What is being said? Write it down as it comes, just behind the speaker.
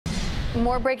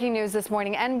More breaking news this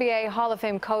morning. NBA Hall of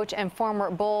Fame coach and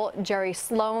former Bull Jerry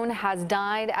Sloan has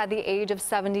died at the age of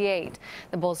 78.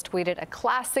 The Bulls tweeted a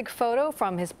classic photo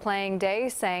from his playing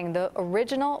days saying the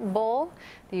original Bull.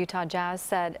 The Utah Jazz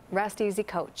said, "Rest easy,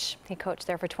 coach." He coached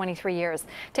there for 23 years,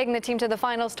 taking the team to the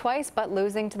finals twice but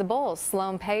losing to the Bulls.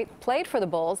 Sloan played for the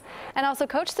Bulls and also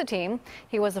coached the team.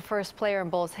 He was the first player in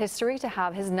Bulls history to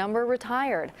have his number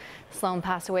retired. Sloan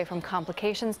passed away from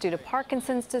complications due to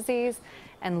Parkinson's disease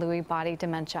and Lewy body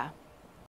dementia.